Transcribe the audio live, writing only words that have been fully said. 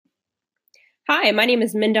Hi, my name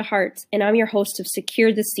is Minda Hartz, and I'm your host of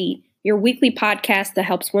Secure the Seat, your weekly podcast that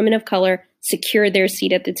helps women of color secure their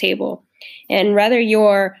seat at the table. And whether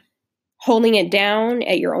you're holding it down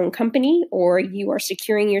at your own company or you are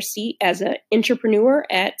securing your seat as an entrepreneur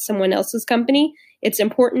at someone else's company, it's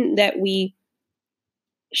important that we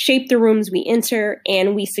shape the rooms we enter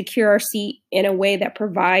and we secure our seat in a way that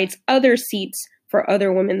provides other seats for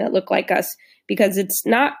other women that look like us, because it's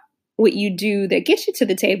not what you do that gets you to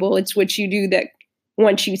the table. It's what you do that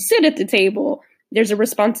once you sit at the table, there's a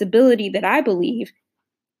responsibility that I believe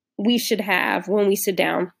we should have when we sit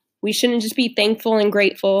down. We shouldn't just be thankful and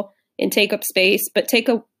grateful and take up space, but take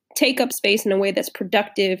up space in a way that's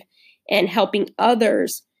productive and helping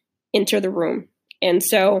others enter the room. And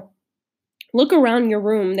so look around your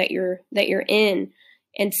room that you're in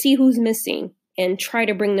and see who's missing and try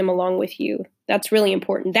to bring them along with you. That's really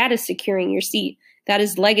important. That is securing your seat. That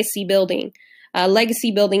is legacy building.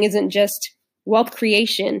 Legacy building isn't just wealth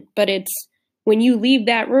creation, but it's when you leave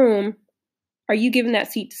that room, are you giving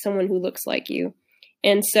that seat to someone who looks like you?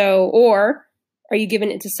 And so, or are you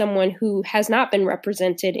giving it to someone who has not been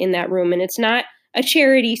represented in that room? And it's not a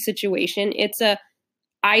charity situation. It's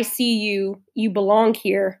I see you, you belong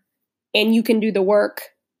here, and you can do the work,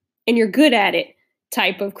 and you're good at it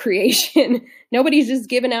type of creation. Nobody's just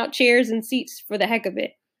giving out chairs and seats for the heck of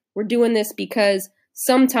it. We're doing this because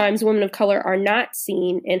sometimes women of color are not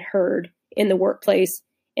seen and heard in the workplace,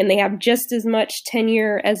 and they have just as much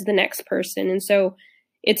tenure as the next person. And so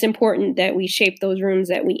it's important that we shape those rooms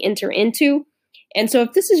that we enter into. And so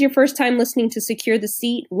if this is your first time listening to Secure the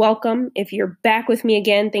Seat, welcome. If you're back with me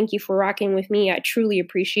again, thank you for rocking with me. I truly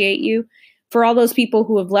appreciate you. For all those people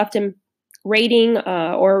who have left a rating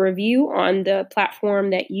or a review on the platform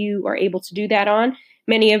that you are able to do that on,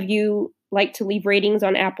 many of you like to leave ratings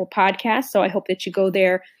on Apple Podcasts. So I hope that you go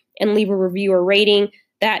there and leave a review or rating.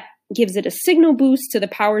 That gives it a signal boost to the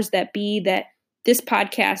powers that be that this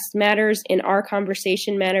podcast matters and our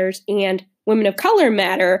conversation matters and women of color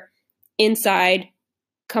matter inside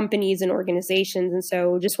companies and organizations. And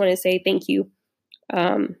so just want to say thank you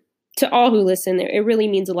to all who listen. It really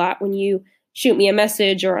means a lot when you shoot me a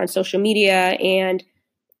message or on social media, and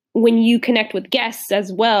when you connect with guests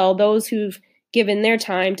as well, those who've given their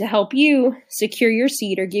time to help you secure your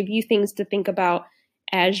seat or give you things to think about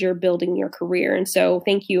as you're building your career. And so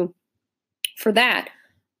thank you for that.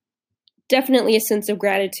 Definitely a sense of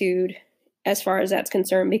gratitude as far as that's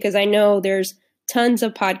concerned, because I know there's tons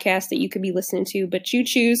of podcasts that you could be listening to, but you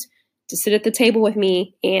choose to sit at the table with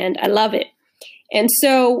me, and I love it. And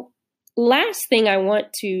so last thing I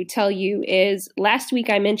want to tell you is last week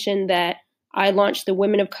I mentioned that I launched the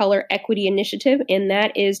Women of Color Equity Initiative, and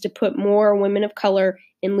that is to put more women of color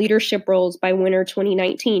in leadership roles by winter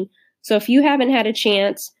 2019. So if you haven't had a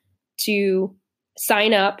chance to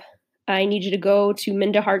sign up, I need you to go to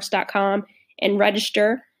mindahartz.com and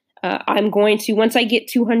register. I'm going to, once I get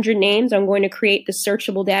 200 names, I'm going to create the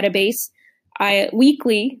searchable database.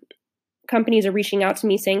 Weekly, companies are reaching out to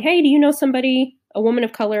me saying, hey, do you know somebody, a woman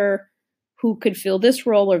of color who could fill this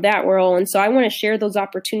role or that role? And so I want to share those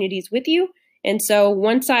opportunities with you. And so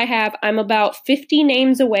once I'm about 50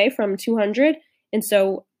 names away from 200. And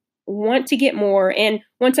so want to get more. And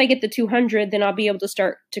once I get the 200, then I'll be able to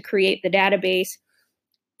start to create the database.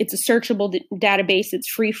 It's a searchable database. It's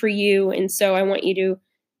free for you. And so I want you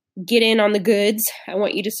to get in on the goods. I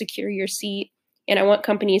want you to secure your seat, and I want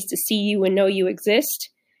companies to see you and know you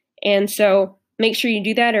exist. And so make sure you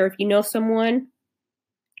do that. Or if you know someone,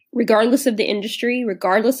 regardless of the industry,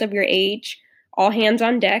 regardless of your age, all hands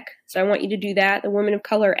on deck. So I want you to do that. The Women of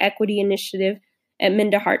Color Equity Initiative at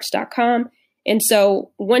mindahartz.com. And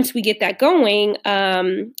so once we get that going,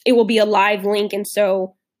 it will be a live link. And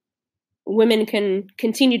so women can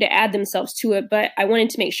continue to add themselves to it. But I wanted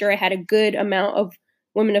to make sure I had a good amount of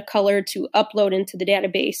women of color to upload into the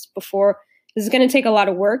database before. This is going to take a lot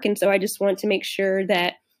of work. And so I just want to make sure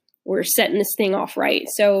that we're setting this thing off right.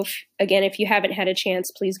 So if you haven't had a chance,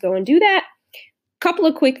 please go and do that. Couple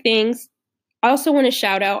of quick things. I also want to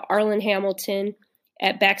shout out Arlen Hamilton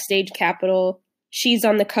at Backstage Capital. She's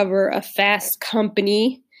on the cover of Fast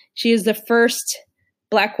Company. She is the first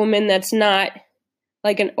Black woman that's not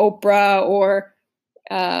like an Oprah or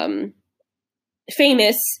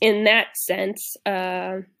famous in that sense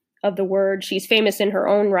of the word. She's famous in her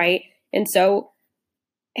own right. And so,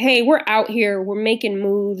 hey, we're out here. We're making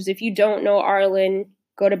moves. If you don't know Arlen,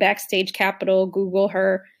 go to Backstage Capital, Google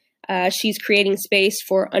her. She's creating space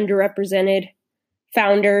for underrepresented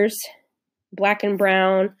founders, Black and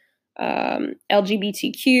brown,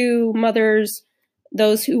 LGBTQ mothers,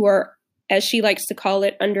 those who are, as she likes to call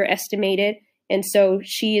it, underestimated. And so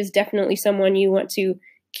she is definitely someone you want to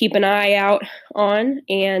keep an eye out on.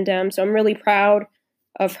 And so I'm really proud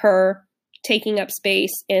of her taking up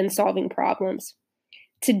space and solving problems.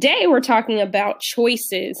 Today, we're talking about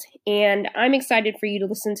choices, and I'm excited for you to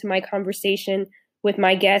listen to my conversation with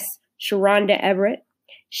my guest, Sharonda Everett.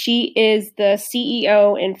 She is the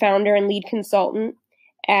CEO and founder and lead consultant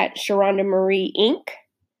at Sharonda Marie Inc.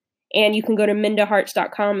 And you can go to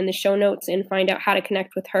mindaharts.com in the show notes and find out how to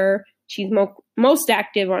connect with her. She's most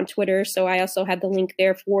active on Twitter, so I also have the link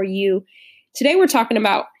there for you. Today, we're talking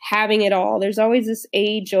about having it all. There's always this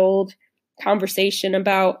age-old conversation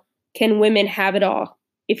about, can women have it all?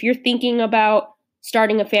 If you're thinking about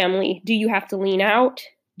starting a family, do you have to lean out?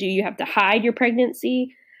 Do you have to hide your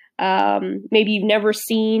pregnancy? Maybe you've never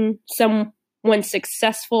seen someone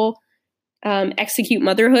successful execute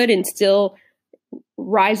motherhood and still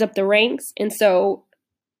rise up the ranks. And so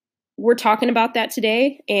we're talking about that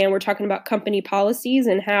today, and we're talking about company policies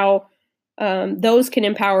and how those can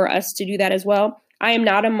empower us to do that as well. I am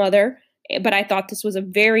not a mother, but I thought this was a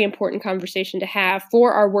very important conversation to have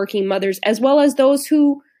for our working mothers, as well as those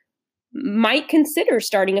who might consider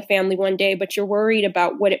starting a family one day, but you're worried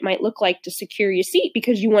about what it might look like to secure your seat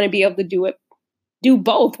because you want to be able to do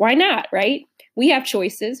both. Why not, right? We have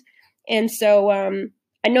choices. And so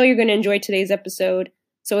I know you're going to enjoy today's episode.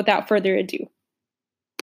 So without further ado.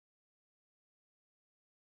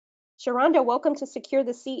 Sharonda, welcome to Secure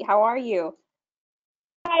the Seat. How are you?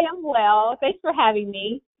 Hi, I'm well. Thanks for having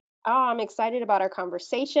me. Oh, I'm excited about our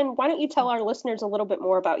conversation. Why don't you tell our listeners a little bit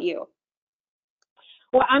more about you?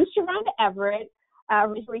 Well, I'm Sharonda Everett,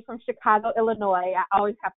 originally from Chicago, Illinois. I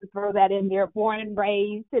always have to throw that in there. Born and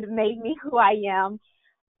raised, it made me who I am.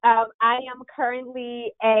 I am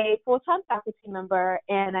currently a full-time faculty member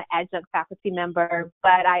and an adjunct faculty member,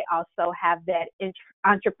 but I also have that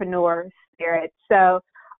entrepreneur spirit. So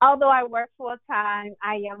although I work full-time,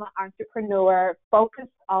 I am an entrepreneur focused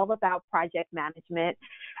all about project management.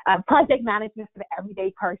 Project management for the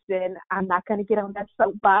everyday person. I'm not going to get on that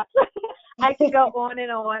soapbox. I can go on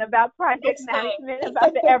and on about project management,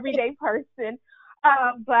 about the everyday person.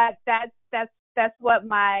 But that's what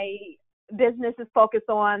my business is focused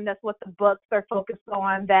on. That's what the books are focused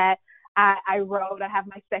on that I wrote. I have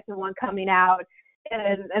my second one coming out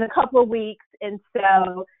in a couple of weeks. And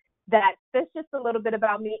so that's just a little bit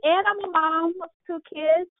about me. And I'm a mom of two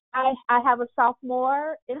kids. I have a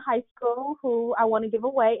sophomore in high school who I want to give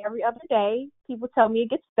away every other day. People tell me it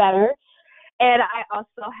gets better. And I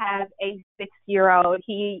also have a 6-year-old.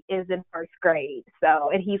 He is in first grade.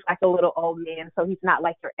 And he's like a little old man. So he's not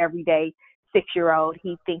like your everyday 6-year-old.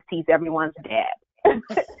 He thinks he's everyone's dad.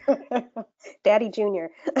 Daddy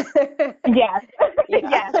Junior. Yes.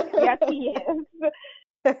 Yes, he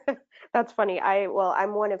is. That's funny.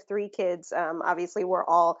 I'm one of 3 kids. Obviously, we're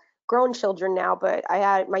all grown children now, but I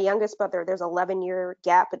had my youngest brother. There's 11-year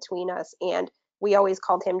gap between us, and we always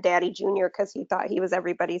called him Daddy Junior because he thought he was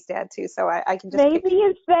everybody's dad too. So I can just maybe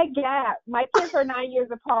it's that gap. My kids are 9 years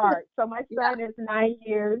apart, so my son is 9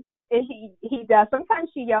 years, and he does. Sometimes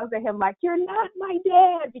she yells at him like, "You're not my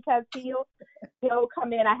dad," because he'll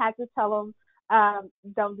come in. I had to tell him,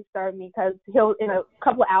 "Don't disturb me," because he'll in a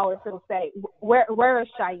couple of hours he'll say, "Where is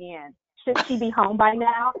Cheyenne? Should she be home by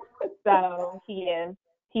now?" So he is.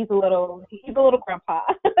 He's a little grandpa.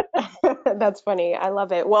 That's funny. I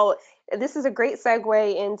love it. Well, this is a great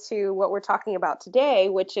segue into what we're talking about today,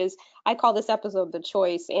 which is, I call this episode The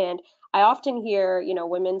Choice. And I often hear,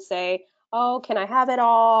 women say, "Oh, can I have it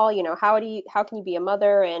all? How can you be a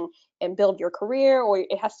mother and build your career, or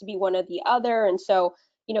it has to be one or the other?" And so,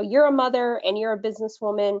 you're a mother and you're a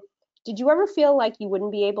businesswoman. Did you ever feel like you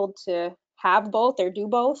wouldn't be able to have both or do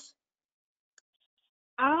both?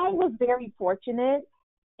 I was very fortunate,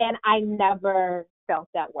 and I never felt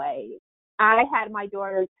that way. I had my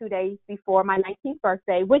daughter 2 days before my 19th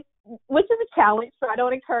birthday, which is a challenge, so I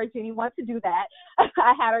don't encourage anyone to do that.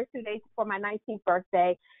 I had her 2 days before my 19th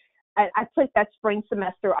birthday. I took that spring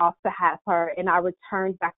semester off to have her, and I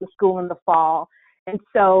returned back to school in the fall. And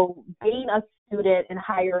so being a student in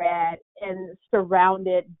higher ed and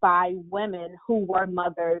surrounded by women who were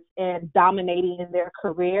mothers and dominating in their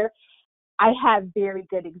career, I had very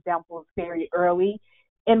good examples very early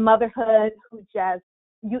in motherhood who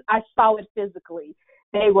I saw it physically.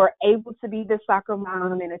 They were able to be the soccer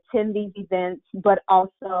mom and attend these events, but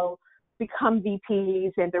also become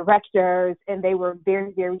VPs and directors, and they were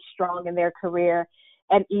very, very strong in their career.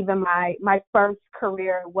 And even my first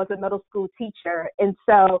career was a middle school teacher. And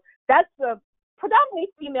so that's a predominantly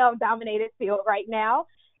female-dominated field right now.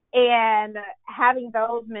 And having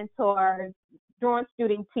those mentors during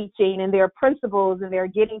student teaching, and they're principals, and they're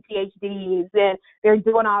getting PhDs, and they're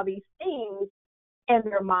doing all these things, and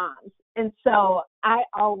they're moms. And so I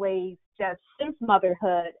always just, since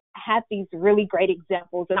motherhood, had these really great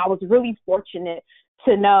examples. And I was really fortunate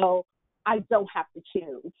to know I don't have to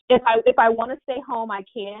choose. If I want to stay home, I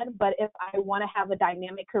can. But if I want to have a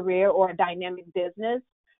dynamic career or a dynamic business,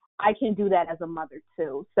 I can do that as a mother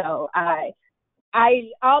too. So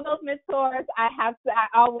all those mentors, I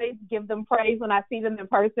always give them praise when I see them in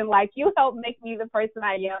person. Like, you helped make me the person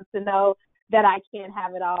I am, to know that I can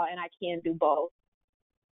have it all and I can do both.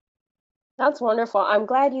 That's wonderful. I'm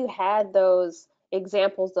glad you had those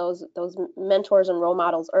examples, those mentors and role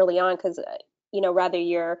models early on, because whether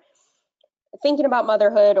you're thinking about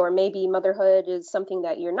motherhood or maybe motherhood is something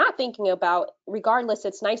that you're not thinking about, regardless,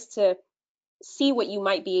 it's nice to see what you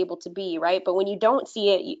might be able to be, right? But when you don't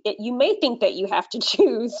see it, you may think that you have to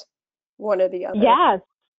choose one or the other. Yes,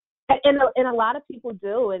 and a lot of people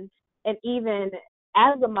do, and even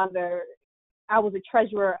as a mother, I was a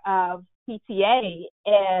treasurer of PTA,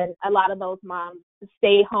 and a lot of those moms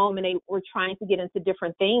stayed home and they were trying to get into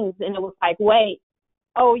different things, and it was like, wait,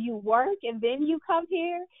 oh, you work and then you come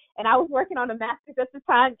here? And I was working on a master's at the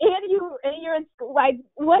time, and you're in school. Like,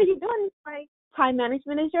 what are you doing? It's like, time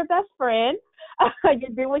management is your best friend. You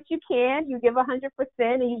do what you can, you give 100%,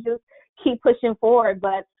 and you just keep pushing forward.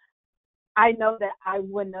 But I know that I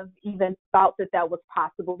wouldn't have even thought that was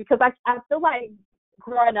possible, because I feel like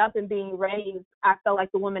growing up and being raised, I felt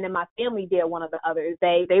like the women in my family did one of the others.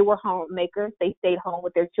 They were homemakers. They stayed home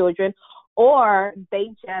with their children, or they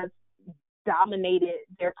just dominated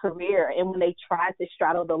their career. And when they tried to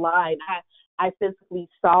straddle the line, I physically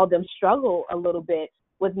saw them struggle a little bit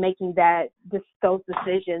with making those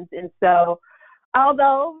decisions. And so,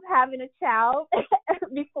 although having a child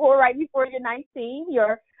right before you're 19,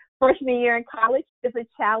 your freshman year in college is a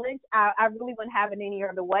challenge, I really wouldn't have it any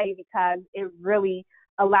other way, because it really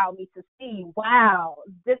allowed me to see, wow,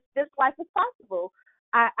 this life is possible.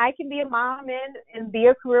 I can be a mom and be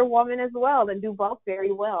a career woman as well, and do both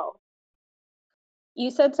very well. You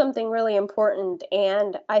said something really important,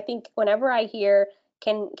 and I think whenever I hear,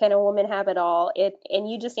 can a woman have it all, and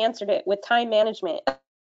you just answered it with time management.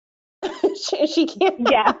 she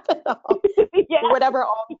can't have it all. Yes. Whatever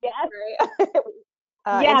all yes.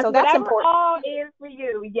 Right? Yes, and so that's whatever important. all is for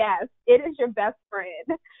you. Yes, it is your best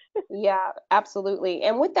friend. Yeah, absolutely.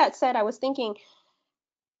 And with that said, I was thinking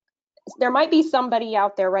there might be somebody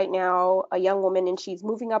out there right now, a young woman, and she's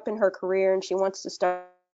moving up in her career and she wants to start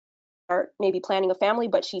maybe planning a family,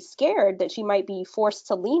 but she's scared that she might be forced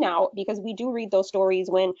to lean out, because we do read those stories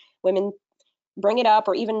when women bring it up,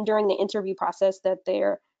 or even during the interview process, that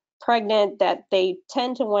they're pregnant, that they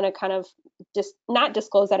tend to want to kind of just not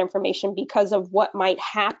disclose that information because of what might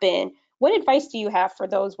happen. What advice do you have for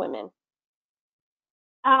those women?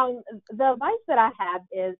 The advice that I have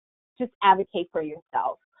is just advocate for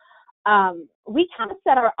yourself. We kind of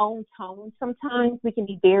set our own tone. Sometimes we can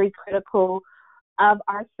be very critical of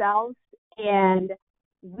ourselves, and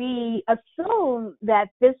we assume that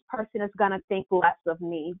this person is going to think less of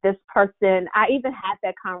me. This person, I even had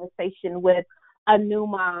that conversation with a new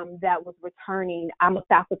mom that was returning. I'm a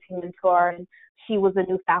faculty mentor, and she was a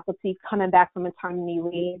new faculty coming back from maternity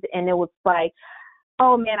leave, and it was like,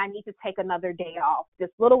 oh man, I need to take another day off. This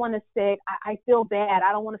little one is sick. I feel bad.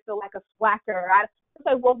 I don't want to feel like a slacker. It's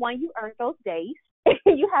like, well, one, you earned those days.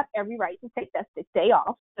 You have every right to take that sick day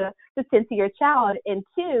off to tend to your child. And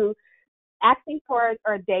two, asking for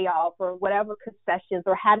a day off or whatever concessions,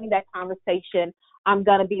 or having that conversation, I'm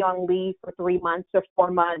going to be on leave for 3 months or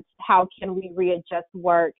 4 months. How can we readjust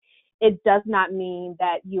work? It does not mean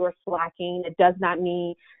that you are slacking. It does not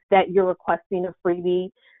mean that you're requesting a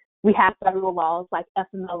freebie. We have federal laws like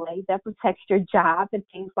FMLA that protects your job and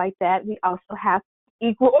things like that. We also have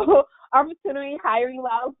equal opportunity hiring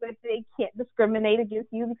laws that they can't discriminate against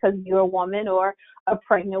you because you're a woman or a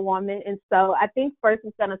pregnant woman. And so I think first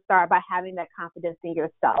it's going to start by having that confidence in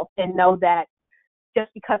yourself, and know that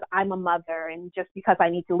just because I'm a mother and just because I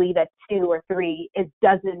need to leave at 2 or 3, it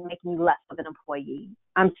doesn't make me less of an employee.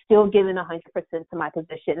 I'm still giving 100% to my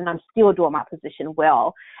position, and I'm still doing my position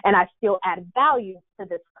well, and I still add value to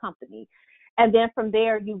this company. And then from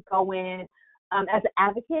there, you go in as an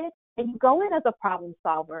advocate, and you go in as a problem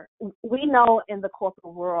solver. We know in the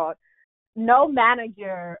corporate world, no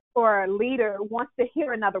manager or leader wants to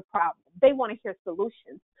hear another problem. They want to hear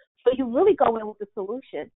solutions. So you really go in with the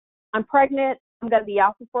solution. I'm pregnant. I'm going to be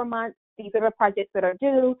out for 4 months. These are the projects that are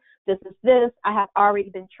due. This is this. I have already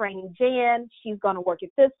been training Jan. She's going to work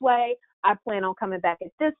it this way. I plan on coming back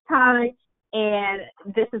at this time. And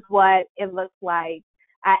this is what it looks like.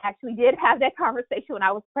 I actually did have that conversation when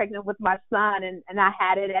I was pregnant with my son, and I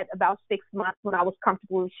had it at about 6 months when I was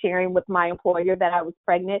comfortable sharing with my employer that I was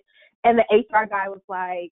pregnant. And the HR guy was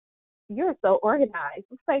like, you're so organized.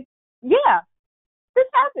 It's like, yeah, this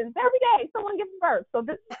happens every day. Someone gives birth. So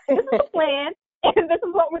this is the plan, and this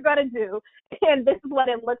is what we're going to do, and this is what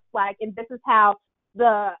it looks like, and this is how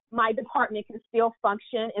my department can still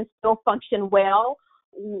function and still function well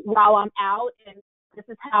while I'm out, and this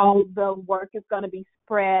is how the work is going to be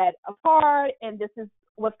spread apart, and this is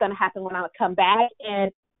what's going to happen when I come back.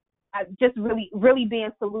 And just really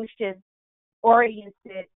being solution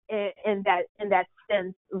oriented in that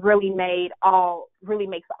sense really makes all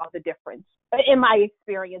the difference. In my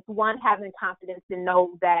experience, one, having confidence to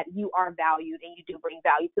know that you are valued and you do bring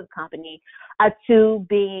value to the company. Two,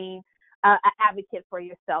 being an advocate for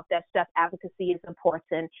yourself, that self-advocacy is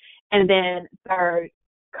important. And then third,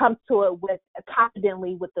 come to it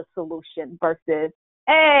confidently with the solution versus,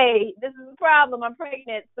 hey, this is a problem, I'm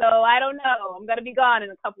pregnant, so I don't know, I'm going to be gone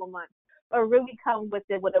in a couple of months. But really come with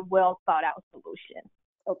it with a well thought out solution.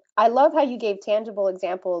 I love how you gave tangible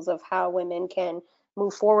examples of how women can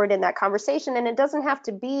move forward in that conversation. And it doesn't have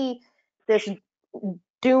to be this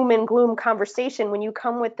doom and gloom conversation. When you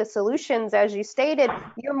come with the solutions, as you stated,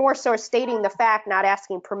 you're more so stating the fact, not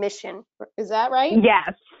asking permission. Is that right?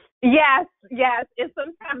 Yes. And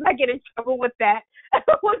sometimes I get in trouble with that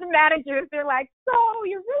with managers. They're like, so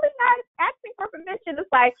you're really not asking for permission? It's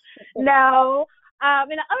like, no.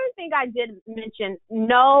 And the other thing I did mention,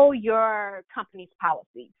 know your company's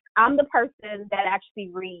policies. I'm the person that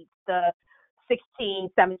actually reads the 16,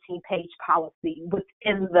 17-page policy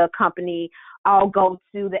within the company. I'll go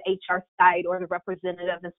to the HR site or the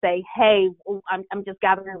representative and say, hey, I'm just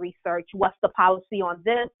gathering research. What's the policy on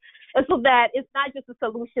this? And so that it's not just a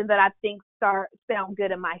solution that I think sound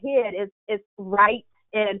good in my head. It's rights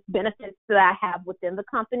and benefits that I have within the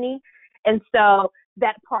company. And so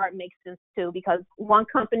that part makes sense too, because one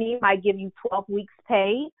company might give you 12 weeks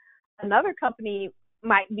paid. Another company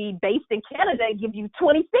might be based in Canada and give you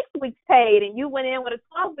 26 weeks paid, and you went in with a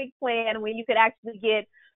 12-week plan when you could actually get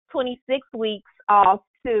 26 weeks off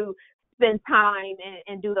to spend time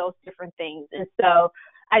and do those different things. And so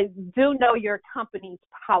I do know your company's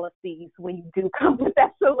policies when you do come with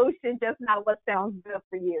that solution, just not what sounds good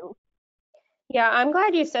for you. Yeah, I'm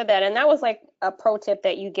glad you said that. And that was like a pro tip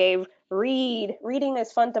that you gave. Reading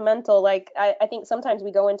is fundamental. Like I think sometimes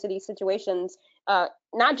we go into these situations,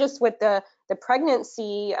 not just with the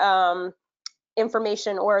pregnancy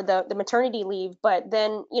information or the maternity leave, but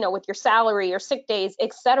then, with your salary or sick days,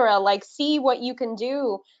 etc. Like, see what you can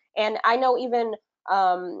do. And I know even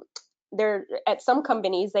there at some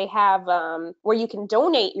companies they have where you can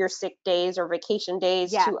donate your sick days or vacation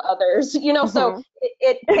days to others, so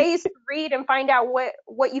it pays to read and find out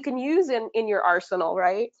what you can use in your arsenal,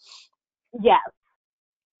 right? Yes.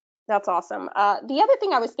 That's awesome. The other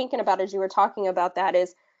thing I was thinking about as you were talking about that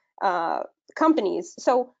is companies.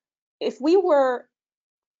 So if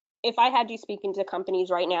I had you speaking to companies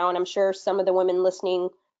right now, and I'm sure some of the women listening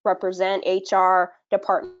represent HR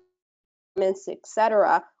departments,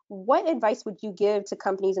 etc., what advice would you give to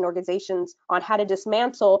companies and organizations on how to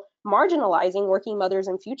dismantle marginalizing working mothers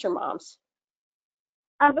and future moms?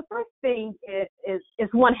 The first thing is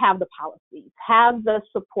one, have the policies, have the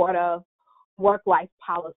supportive work-life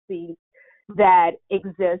policies that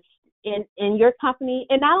exist in your company,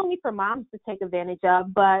 and not only for moms to take advantage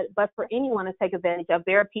of, but for anyone to take advantage of.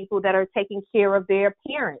 There are people that are taking care of their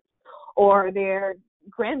parents or their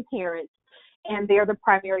grandparents, and they're the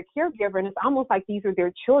primary caregiver, and it's almost like these are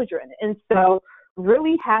their children. And so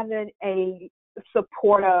really having a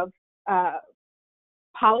supportive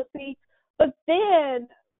policy, but then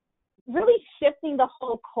really shifting the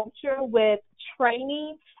whole culture with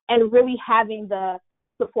training and really having the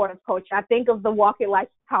supportive culture. I think of the walk it like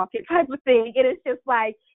talk it type of thing. It is just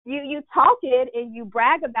like you talk it and you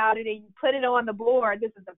brag about it and you put it on the board.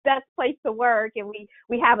 This is the best place to work, and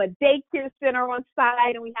we have a daycare center on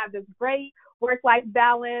site, and we have this great work-life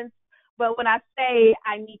balance. But when I say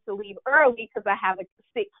I need to leave early because I have a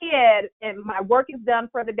sick kid and my work is done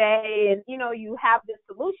for the day, and you have this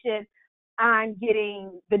solution, I'm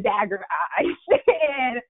getting the dagger eyes.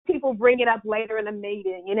 And people bring it up later in the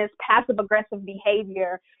meeting, and it's passive aggressive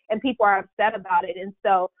behavior, and people are upset about it. And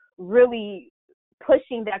so really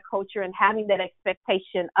pushing that culture and having that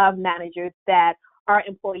expectation of managers that our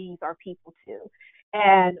employees are people too.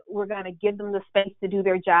 And we're going to give them the space to do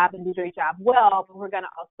their job and do their job well, but we're going to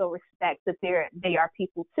also respect that they are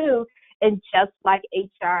people too. And just like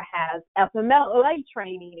HR has FMLA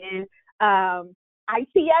training and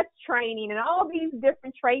ITS training and all these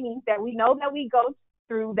different trainings that we know that we go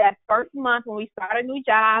through that first month when we start a new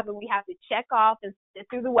job, and we have to check off and sit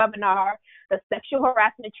through the webinar, the sexual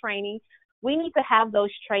harassment training, we need to have those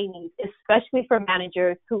trainings, especially for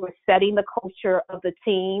managers who are setting the culture of the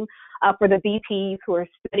team, for the VPs who are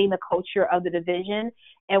setting the culture of the division.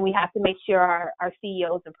 And we have to make sure our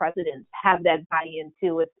CEOs and presidents have that buy-in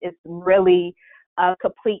too. It's really a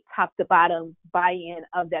complete top to bottom buy-in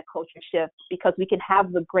of that culture shift, because we can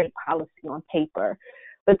have the great policy on paper.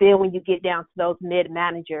 But then when you get down to those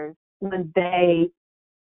mid-managers, when they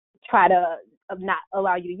try to not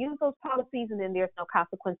allow you to use those policies, and then there's no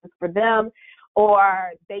consequences for them,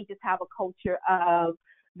 or they just have a culture of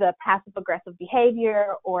the passive aggressive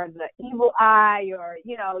behavior or the evil eye, or,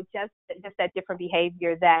 you know, just that different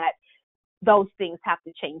behavior, that those things have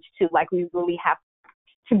to change too. Like, we really have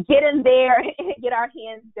to get in there and get our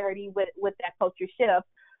hands dirty with that culture shift.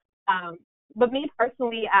 But me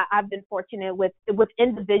personally, I've been fortunate with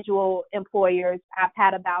individual employers. I've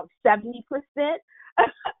had about 70%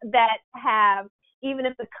 that have, even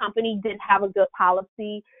if the company didn't have a good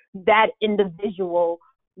policy, that individual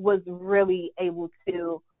was really able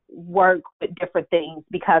to work with different things,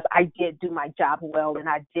 because I did do my job well, and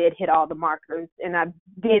I did hit all the markers, and I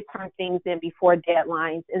did turn things in before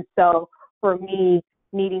deadlines. And so for me,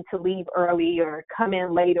 needing to leave early or come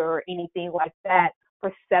in later or anything like that,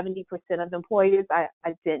 for 70% of employers, I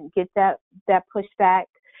didn't get that pushback.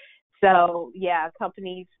 So yeah,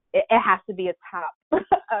 companies, it has to be a top.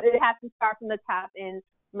 It has to start from the top and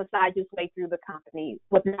massage its way through the company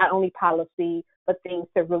with not only policy, but things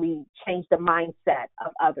to really change the mindset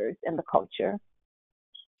of others and the culture.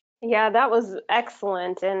 Yeah, that was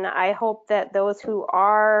excellent. And I hope that those who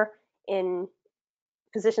are in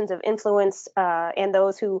positions of influence, and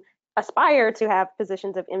those who aspire to have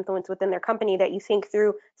positions of influence within their company, that you think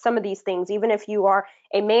through some of these things. Even if you are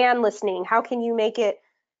a man listening, how can you make it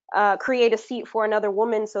create a seat for another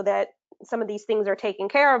woman so that some of these things are taken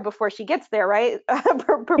care of before she gets there, right?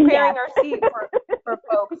 Preparing our seat for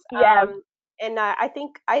folks. Yes. And I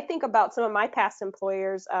think about some of my past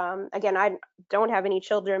employers. Again, I don't have any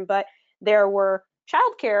children, but there were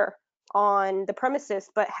childcare on the premises,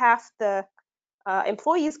 but half the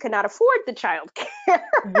employees could not afford the childcare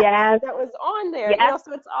Yes. that was on there. Yes. You know,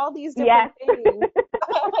 so it's all these different things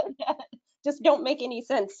that just don't make any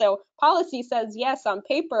sense. So policy says, yes, on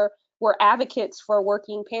paper, we're advocates for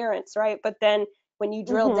working parents, right? But then when you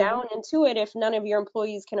drill down into it, if none of your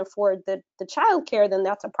employees can afford the childcare, then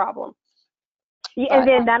that's a problem. Yeah, and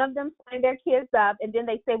then none of them sign their kids up, and then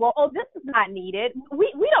they say, well, oh, this is not needed.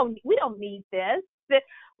 We don't need this.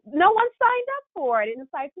 No one signed up for it. And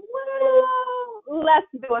it's like, well, let's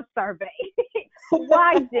do a survey.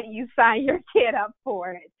 Why didn't you sign your kid up for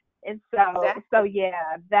it? And so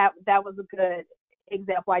yeah, that was a good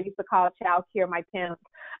example. I used to call childcare my pimp.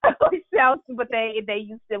 But they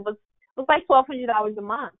used it was like $1,200 a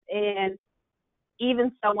month. And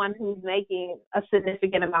even someone who's making a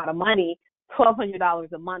significant amount of money,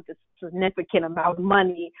 $1,200 a month is a significant amount of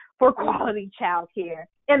money for quality child care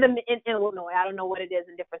in Illinois. I don't know what it is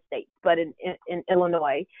in different states, but in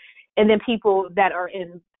Illinois. And then people that are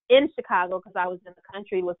in Chicago, because I was in the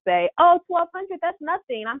country, would say, oh, $1,200, that's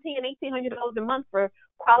nothing. I'm paying $1,800 a month for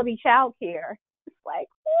quality child care. It's like,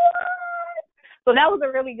 what? So that was a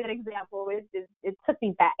really good example. It took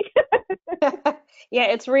me back. Yeah,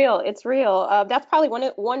 it's real. It's real. That's probably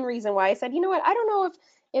one reason why I said, you know what, I don't know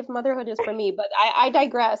if motherhood is for me, but I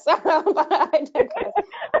digress.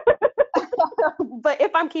 But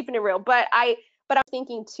if I'm keeping it real, but I'm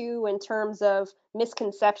thinking too in terms of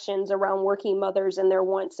misconceptions around working mothers and their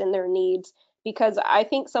wants and their needs, because I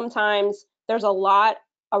think sometimes there's a lot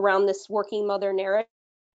around this working mother narrative,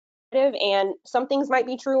 and some things might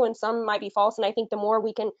be true and some might be false. And I think the more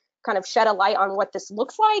we can kind of shed a light on what this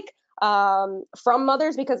looks like from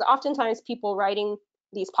mothers, because oftentimes people writing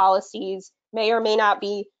these policies may or may not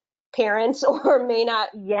be parents or may not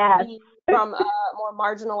be from a more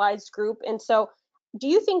marginalized group. And so do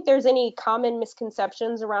you think there's any common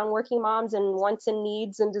misconceptions around working moms and wants and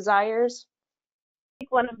needs and desires? I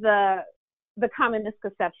think one of the common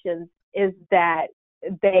misconceptions is that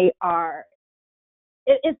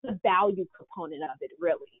it's the value component of it,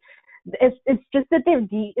 really. It's just that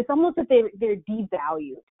it's almost that they're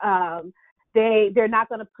devalued. They're not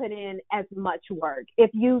going to put in as much work.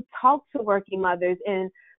 If you talk to working mothers and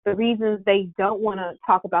the reasons they don't want to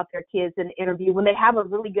talk about their kids in the interview, when they have a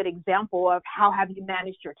really good example of how have you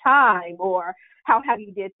managed your time or how have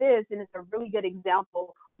you did this, and it's a really good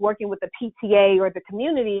example working with the PTA or the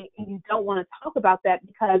community, and you don't want to talk about that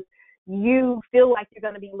because you feel like you're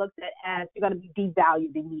going to be looked at as you're going to be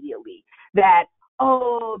devalued immediately. That,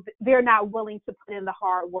 oh, they're not willing to put in the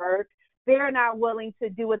hard work. they're not willing to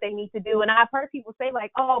do what they need to do. And I've heard people say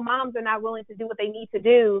like, oh, moms are not willing to do what they need to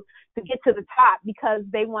do to get to the top because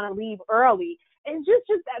they want to leave early. And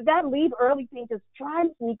just that leave early thing just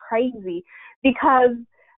drives me crazy, because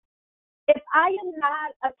if I am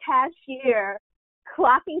not a cashier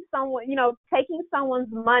clocking someone, taking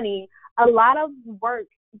someone's money, a lot of work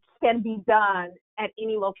can be done at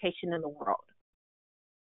any location in the world.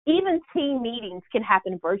 Even team meetings can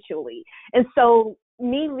happen virtually. And so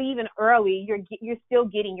me leaving early, you're still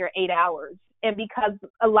getting your 8 hours. And because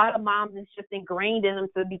a lot of moms, it's just ingrained in them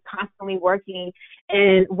to be constantly working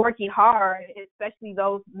and working hard, especially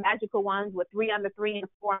those magical ones with 3 under 3 and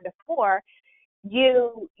 4 under 4,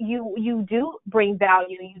 you do bring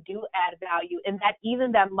value, you do add value, and that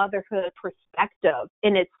even that motherhood perspective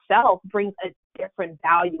in itself brings a different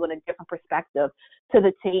value and a different perspective to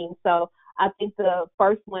the team. So I think the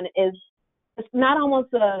first one is, it's not almost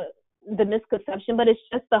the misconception, but it's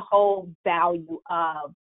just the whole value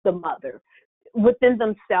of the mother. Within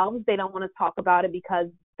themselves, they don't want to talk about it because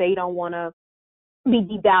they don't want to be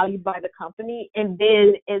devalued by the company. And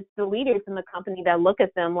then it's the leaders in the company that look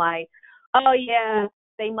at them like, oh yeah,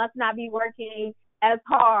 they must not be working as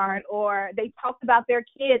hard, or they talked about their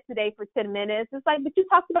kids today for 10 minutes. It's like, but you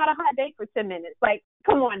talked about a hot date for 10 minutes. Like,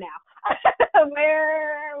 come on now.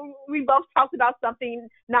 Where we both talked about something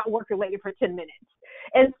not work related for 10 minutes.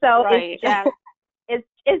 And so right. it's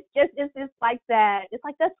just like that. It's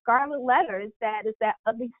like that scarlet letter. It's that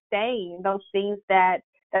ugly stain, those things that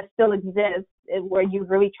still exist, where you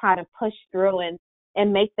really try to push through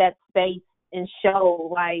and make that space and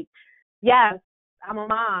show like, yes, I'm a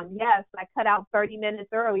mom. Yes, I cut out 30 minutes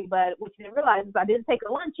early, but what you didn't realize is I didn't take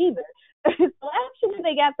a lunch either. So actually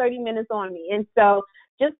they got 30 minutes on me. And so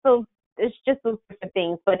it's just those different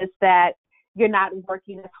things, but it's that you're not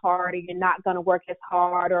working as hard, or you're not going to work as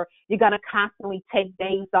hard, or you're going to constantly take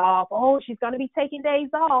days off. Oh, she's going to be taking days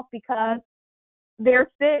off because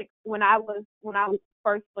they're sick. When I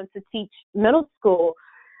first went to teach middle school,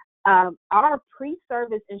 our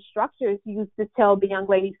pre-service instructors used to tell the young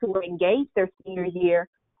ladies who were engaged their senior year,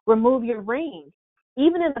 remove your ring.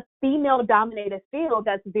 Even in a female-dominated field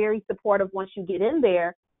that's very supportive once you get in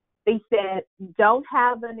there, they said, don't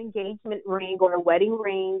have an engagement ring or a wedding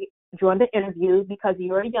ring during the interview because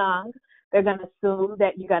you're young. They're going to assume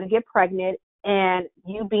that you're going to get pregnant, and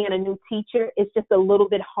you being a new teacher, it's just a little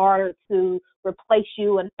bit harder to replace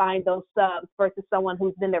you and find those subs versus someone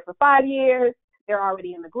who's been there for 5 years. They're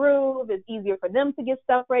already in the groove. It's easier for them to get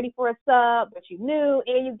stuff ready for a sub, but you knew.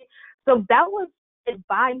 So that was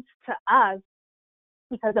advice to us,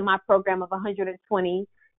 because in my program of 120,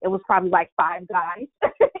 it was probably like 5 guys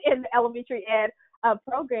in the elementary ed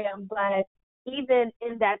program. But even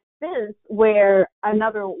in that sense, where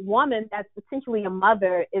another woman that's potentially a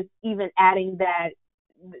mother is even adding that,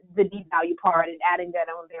 the devalue part, and adding that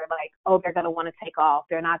on there, like, oh, they're going to want to take off.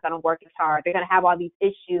 They're not going to work as hard. They're going to have all these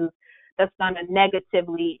issues that's going to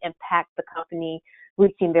negatively impact the company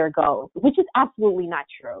reaching their goals, which is absolutely not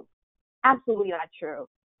true. Absolutely not true.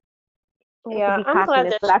 Yeah, I'm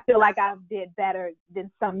glad that. But I feel like I did better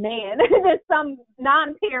than some men, than some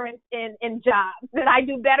non-parents in jobs, that I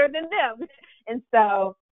do better than them. And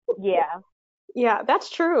so, yeah. Yeah, that's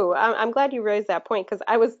true. I'm glad you raised that point, because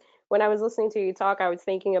when I was listening to you talk, I was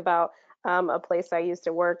thinking about a place I used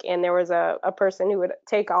to work, and there was a person who would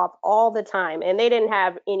take off all the time, and they didn't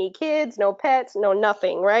have any kids, no pets, no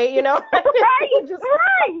nothing, right? You know, right, just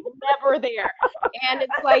right. never there. And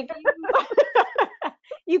it's like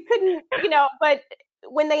you couldn't, but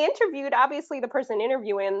when they interviewed, obviously the person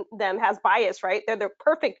interviewing them has bias, right? They're the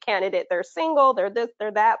perfect candidate. They're single, they're this,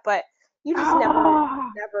 they're that, but you just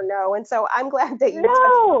never know. And so I'm glad that you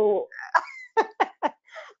touched.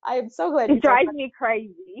 I am so glad. It drives me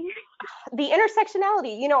crazy. The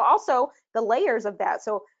intersectionality, also the layers of that.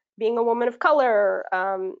 So being a woman of color,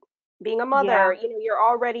 being a mother, you're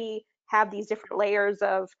already have these different layers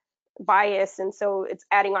of bias. And so it's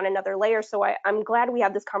adding on another layer. So I'm glad we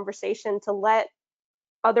have this conversation to let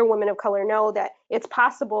other women of color know that it's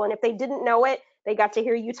possible. And if they didn't know it, they got to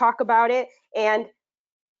hear you talk about it. And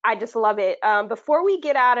I just love it. Before we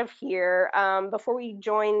get out of here, before we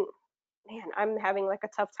join, man, I'm having like a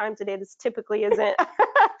tough time today. This typically isn't.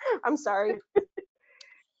 I'm sorry.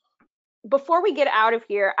 Before we get out of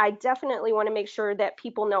here, I definitely want to make sure that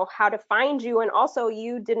people know how to find you. And also,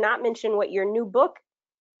 you did not mention what your new book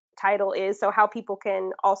title is, so how people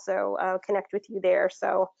can also connect with you there.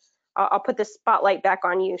 So I'll put the spotlight back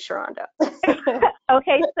on you, Sharonda.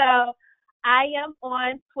 Okay, so I am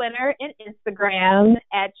on Twitter and Instagram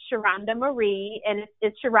at Sharonda Marie, and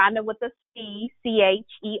it's Sharonda with a C,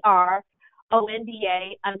 CHERONDA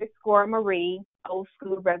 _Marie. old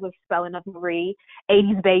school regular spelling of Marie.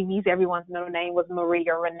 80s babies, everyone's middle name was Marie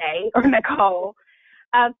or Renee or Nicole.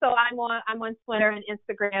 So I'm on Twitter and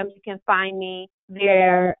Instagram. You can find me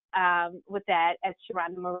there with that at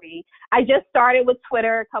Sharonda Marie. I just started with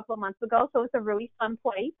Twitter a couple of months ago, so it's a really fun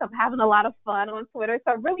place. I'm having a lot of fun on Twitter.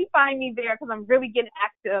 So really find me there because I'm really getting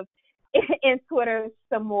active in Twitter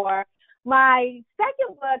some more. My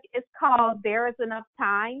second book is called There Is Enough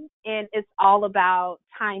Time, and it's all about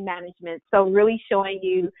time management. So really showing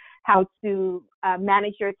you how to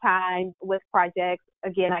manage your time with projects.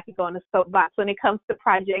 Again, I could go on a soapbox when it comes to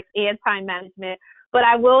projects and time management, but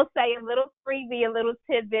I will say a little freebie, a little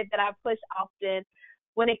tidbit that I push often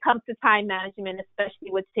when it comes to time management,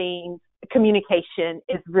 especially with teams. Communication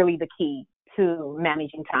is really the key to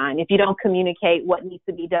managing time. If you don't communicate what needs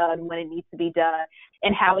to be done, when it needs to be done,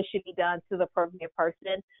 and how it should be done to the appropriate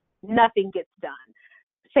person, nothing gets done.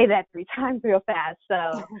 Say that 3 times real fast.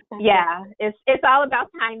 So yeah, it's all about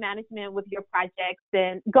time management with your projects,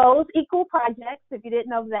 and goals equal projects, if you didn't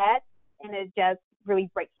know that. And it just really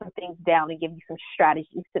breaks some things down and gives you some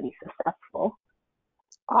strategies to be successful.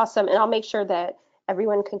 Awesome. And I'll make sure that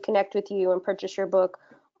everyone can connect with you and purchase your book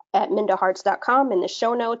at mindaharts.com in the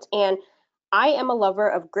show notes. And I am a lover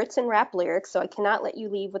of grits and rap lyrics, so I cannot let you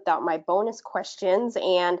leave without my bonus questions.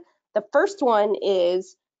 And the first one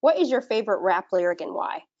is, what is your favorite rap lyric and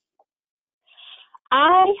why?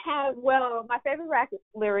 My favorite rap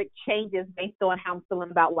lyric changes based on how I'm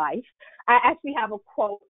feeling about life. I actually have a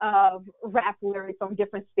quote of rap lyrics on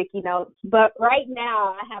different sticky notes, but right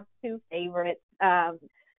now I have 2 favorites.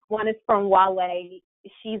 One is from Wale.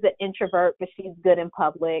 She's an introvert, but she's good in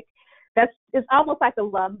public. It's almost like a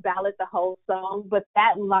love ballad, the whole song, but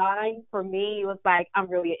that line for me was like, I'm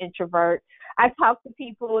really an introvert. I talk to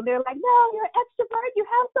people and they're like, no, you're an extrovert, you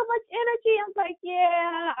have so much energy. I'm like,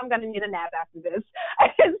 yeah, I'm gonna need a nap after this.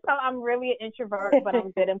 And so I'm really an introvert, but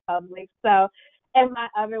I'm good in public. So, and my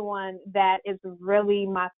other one that is really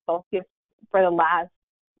my focus for the last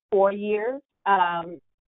 4 years,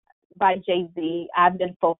 by Jay-Z. I've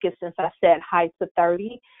been focused since I said hi to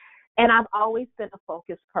 30. And I've always been a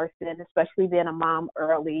focused person, especially being a mom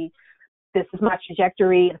early. This is my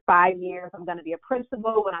trajectory. In 5 years, I'm going to be a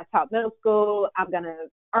principal. When I taught middle school, I'm going to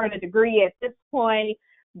earn a degree at this point.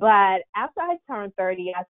 But after I turned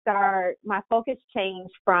 30, my focus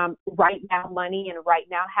changed from right now money and right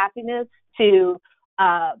now happiness to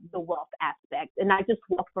the wealth aspect. And not just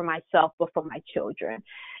wealth for myself, but for my children.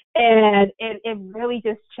 And it really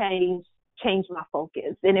just changed my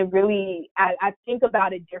focus. And it really, I think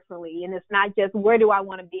about it differently. And it's not just where do I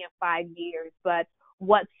want to be in 5 years, but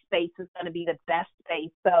what space is going to be the best space.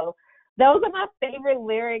 So those are my favorite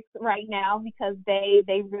lyrics right now because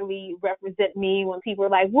they really represent me. When people are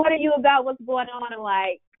like, what are you about? What's going on? I'm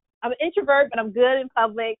like, I'm an introvert, but I'm good in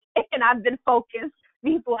public. And I've been focused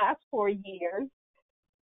these last 4 years.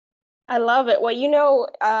 I love it. Well,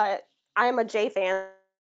 I'm a Jay fan.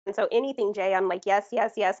 And so anything Jay, I'm like, yes,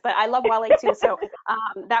 yes, yes. But I love Wale too. So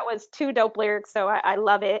that was 2 dope lyrics. So I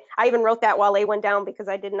love it. I even wrote that Wale one down because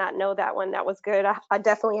I did not know that one. That was good. I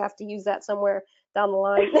definitely have to use that somewhere down the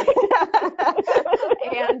line.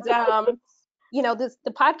 And,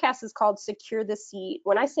 the podcast is called Secure the Seat.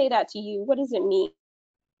 When I say that to you, what does it mean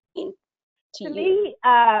to you? Me,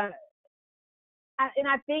 I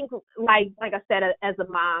think, like I said, as a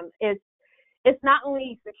mom, it's not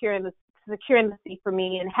only securing the seat for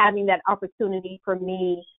me and having that opportunity for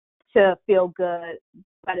me to feel good,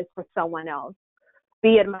 but it's for someone else,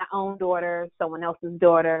 be it my own daughter, someone else's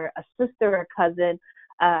daughter, a sister, a cousin.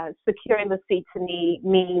 Securing the seat to me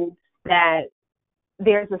means that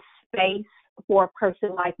there's a space for a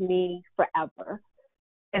person like me forever.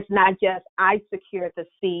 It's not just I secured the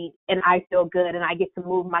seat and I feel good and I get to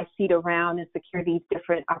move my seat around and secure these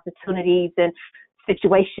different opportunities and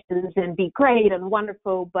situations and be great and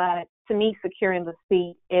wonderful. But to me, securing the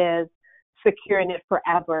seat is securing it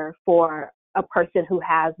forever for a person who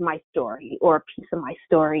has my story or a piece of my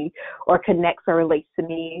story or connects or relates to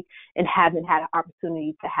me and hasn't had an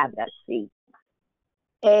opportunity to have that seat.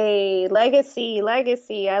 Hey, legacy.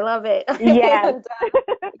 I love it. Yes.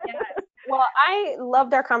 Yes. Well, I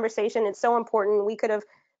loved our conversation. It's so important. We could have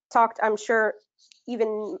talked, I'm sure,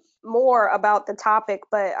 even more about the topic,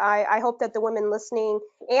 but I hope that the women listening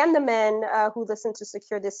and the men who listen to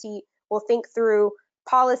Secure the Seat will think through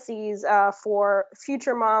policies for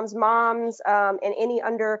future moms, and any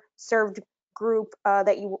underserved group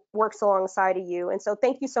that works alongside of you. And so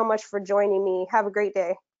thank you so much for joining me. Have a great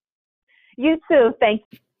day. You too. Thank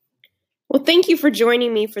you. Well, thank you for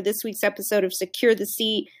joining me for this week's episode of Secure the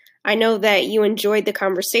Seat. I know that you enjoyed the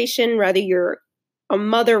conversation, whether you're a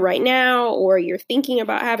mother right now, or you're thinking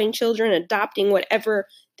about having children, adopting, whatever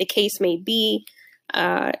the case may be.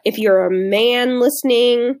 If you're a man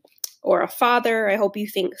listening or a father, I hope you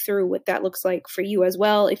think through what that looks like for you as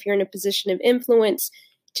well. If you're in a position of influence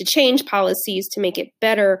to change policies to make it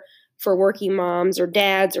better for working moms or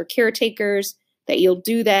dads or caretakers, that you'll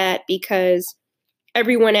do that, because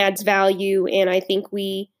everyone adds value. And I think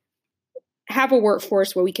we have a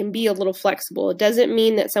workforce where we can be a little flexible. It doesn't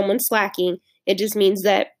mean that someone's slacking. It just means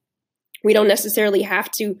that we don't necessarily have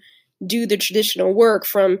to do the traditional work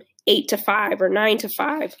from 8 to 5 or 9 to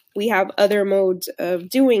 5. We have other modes of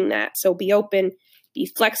doing that. So be open,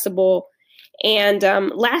 be flexible. And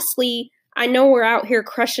lastly, I know we're out here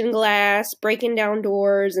crushing glass, breaking down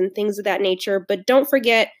doors and things of that nature, but don't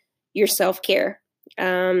forget your self-care.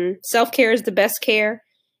 Self-care is the best care.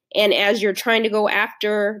 And as you're trying to go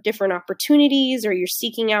after different opportunities or you're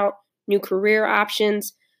seeking out new career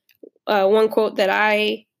options, one quote that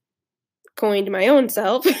I coined my own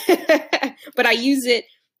self, but I use it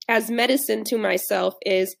as medicine to myself,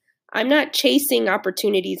 is I'm not chasing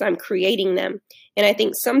opportunities, I'm creating them. And I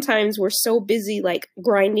think sometimes we're so busy like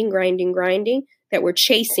grinding that we're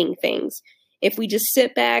chasing things. If we just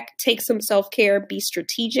sit back, take some self-care, be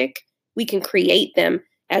strategic, we can create them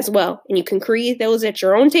as well. And you can create those at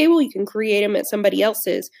your own table, you can create them at somebody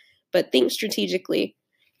else's, but think strategically.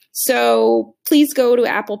 So please go to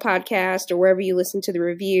Apple Podcast or wherever you listen to the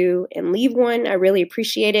review and leave one. I really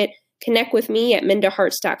appreciate it. Connect with me at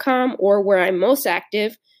mindaharts.com or where I'm most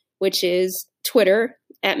active, which is Twitter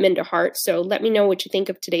at MindaHart. So let me know what you think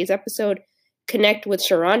of today's episode. Connect with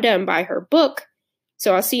Sharonda and buy her book.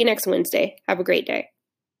 So I'll see you next Wednesday. Have a great day.